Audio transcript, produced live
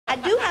I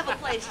do have a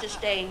place to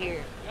stay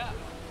here.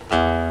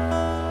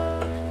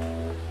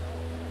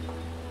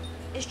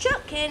 Is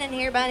Chuck Cannon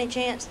here by any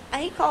chance?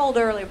 He called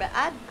earlier, but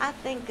I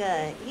think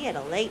he had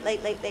a late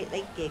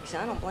gig, so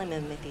I don't blame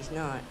him if he's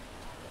not.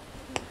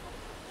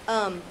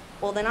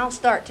 Well, then I'll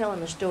start telling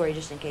the story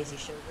just in case he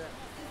shows up.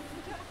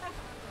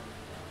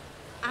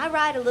 I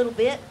write a little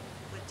bit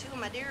with two of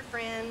my dear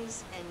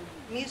friends and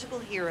musical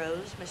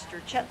heroes,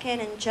 Mr. Chuck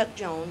Cannon and Chuck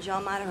Jones.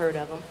 Y'all might have heard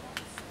of them.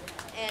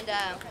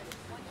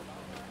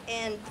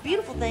 And the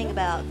beautiful thing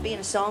about being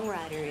a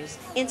songwriter is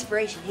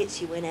inspiration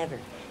hits you whenever.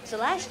 So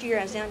last year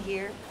I was down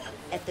here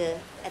at the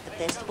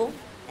festival,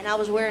 and I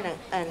was wearing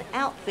an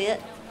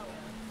outfit.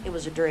 It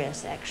was a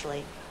dress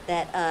actually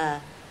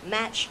that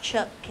matched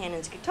Chuck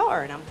Cannon's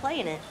guitar, and I'm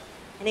playing it.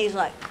 And he's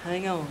like,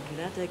 "Hang on,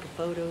 can I take a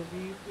photo of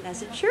you?" And I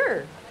said,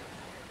 "Sure."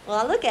 Well,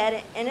 I look at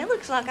it, and it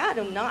looks like I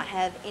do not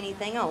have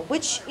anything on,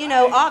 which, you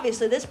know,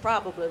 obviously this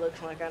probably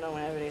looks like I don't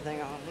have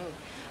anything on.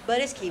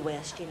 But it's Key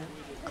West, you know,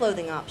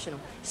 clothing optional.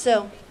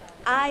 So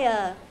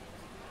that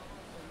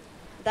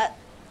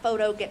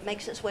photo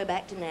makes its way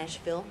back to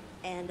Nashville,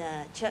 and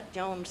Chuck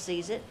Jones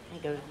sees it, and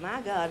he goes, "My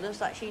God,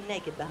 looks like she's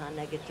naked behind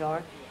that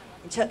guitar."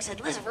 And Chuck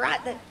said,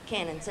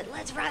 Cannon said,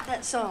 "Let's write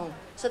that song."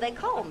 So they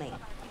called me.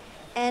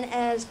 And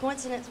as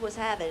coincidence was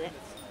having it,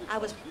 I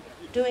was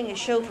doing a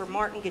show for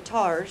Martin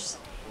Guitars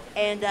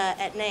and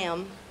at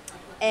NAMM,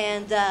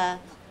 and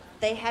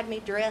they had me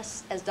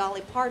dress as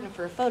Dolly Parton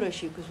for a photo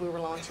shoot because we were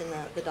launching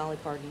the Dolly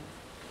Parton,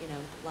 you know,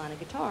 line of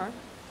guitar.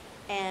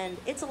 And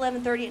it's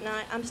 11:30 at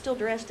night. I'm still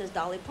dressed as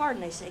Dolly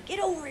Parton. They say, "Get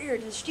over here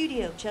to the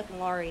studio." Chuck and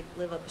Laurie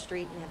live up the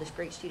street and have this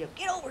great studio.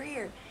 "Get over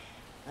here.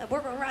 We're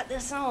going to write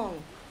this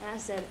song." And I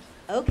said,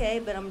 "Okay,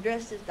 but I'm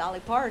dressed as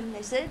Dolly Parton."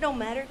 They said, "It don't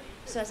matter."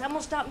 So I said, "I'm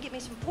going to stop and get me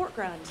some pork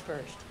rinds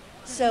first."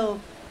 So,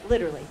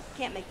 literally,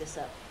 can't make this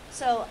up.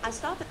 So I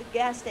stop at the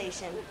gas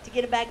station to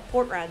get a bag of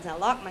pork rinds. I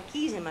lock my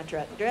keys in my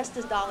truck, dressed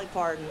as Dolly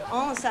Parton,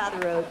 on the side of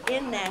the road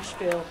in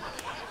Nashville.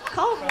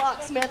 Called the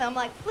locksmith. I'm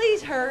like,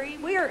 "Please hurry.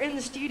 We are in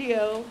the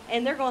studio,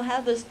 and they're going to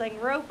have this thing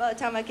roped by the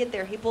time I get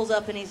there." He pulls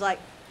up, and he's like,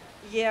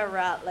 "Yeah,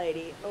 right,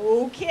 lady.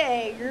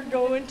 Okay, you're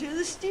going to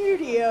the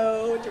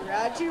studio to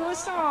write you a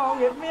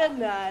song at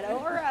midnight. All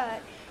right."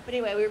 But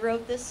anyway, we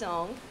wrote this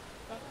song,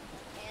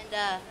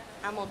 and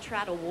I'm going to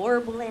try to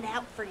warble it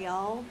out for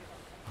y'all.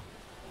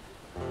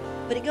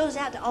 But it goes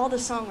out to all the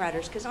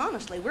songwriters, because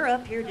honestly, we're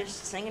up here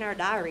just singing our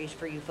diaries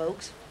for you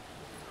folks.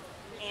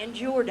 And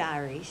your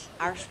diaries,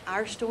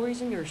 our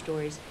stories and your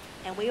stories.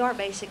 And we are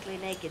basically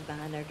naked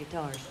behind our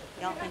guitars.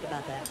 Y'all think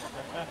about that.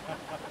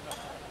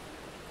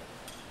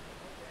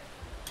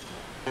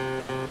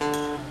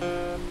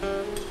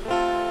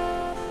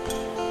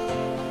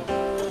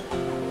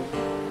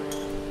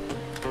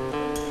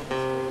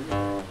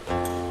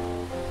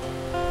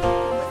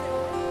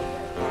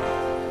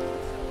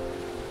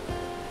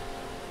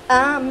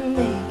 I'm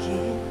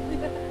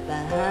naked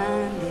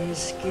behind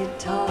this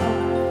guitar.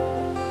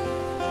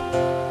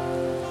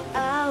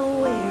 I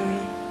wear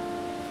it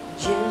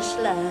just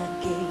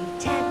like a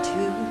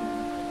tattoo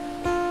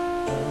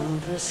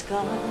of a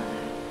scar.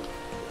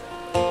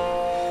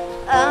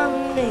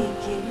 I'm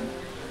naked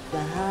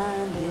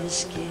behind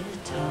this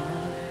guitar.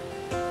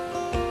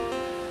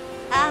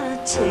 I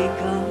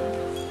take off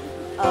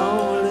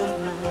all of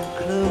my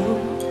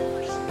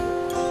clothes.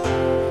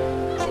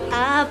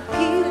 I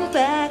peel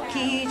back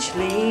each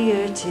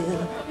layer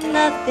till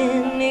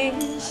nothing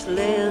is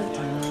left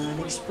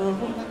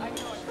unexposed.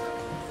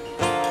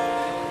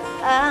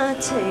 I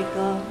take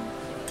off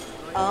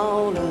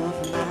all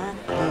of my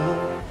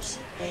clothes,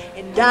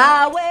 and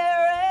I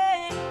wear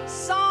a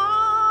song,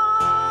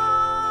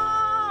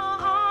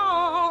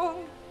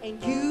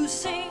 and you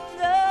sing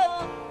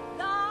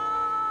along,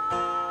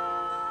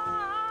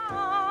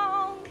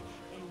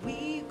 and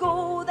we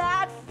go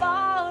that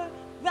far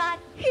right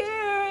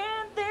here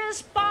in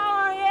this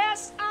bar.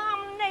 Yes,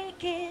 I'm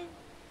naked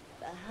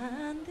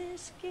behind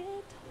this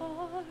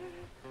guitar.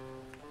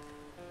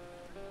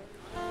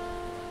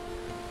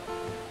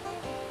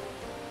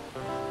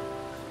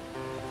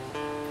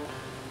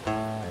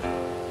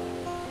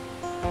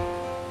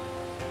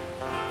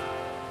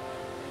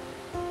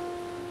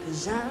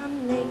 Cause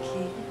I'm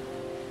naked,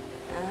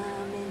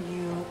 I'm in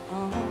your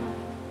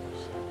arms.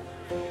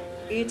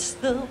 It's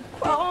the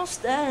cross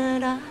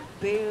that I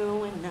bear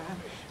when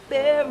I'm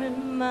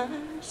bearing my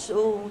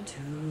soul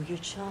to your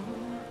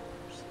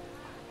charms.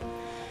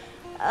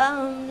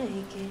 I'm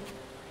naked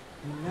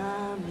and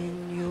I'm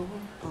in your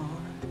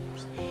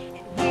arms,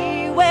 and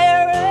we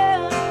wear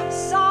a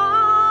song.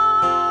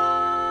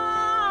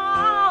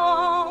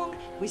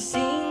 We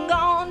sing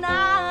all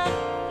night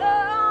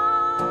long,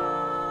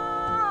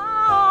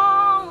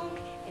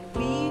 and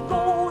we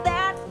go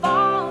that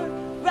far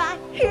right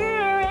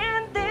here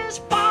in this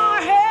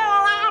bar.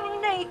 Hell,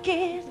 I'm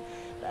naked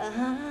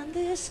behind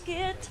this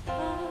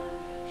guitar,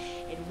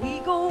 and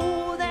we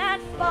go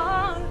that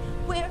far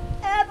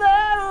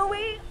wherever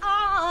we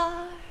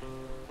are.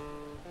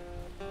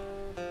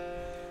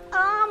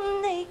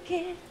 I'm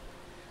naked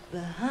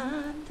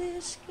behind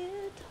this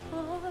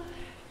guitar.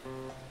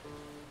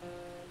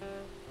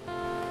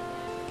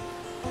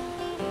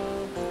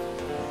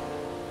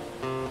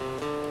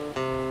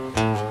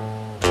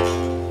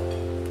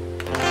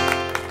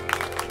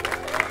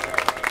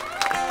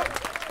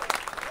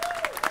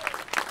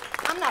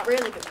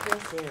 really, but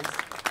Chris is.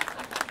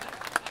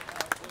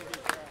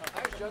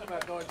 I was joking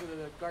about going to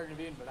the Garden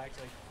of Eden, but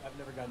actually, I've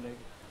never gone naked.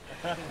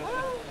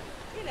 Well,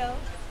 you know,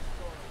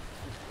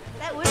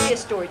 that would be a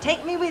story.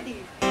 Take me with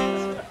you.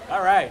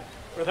 All right,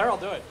 well, there I'll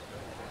do it.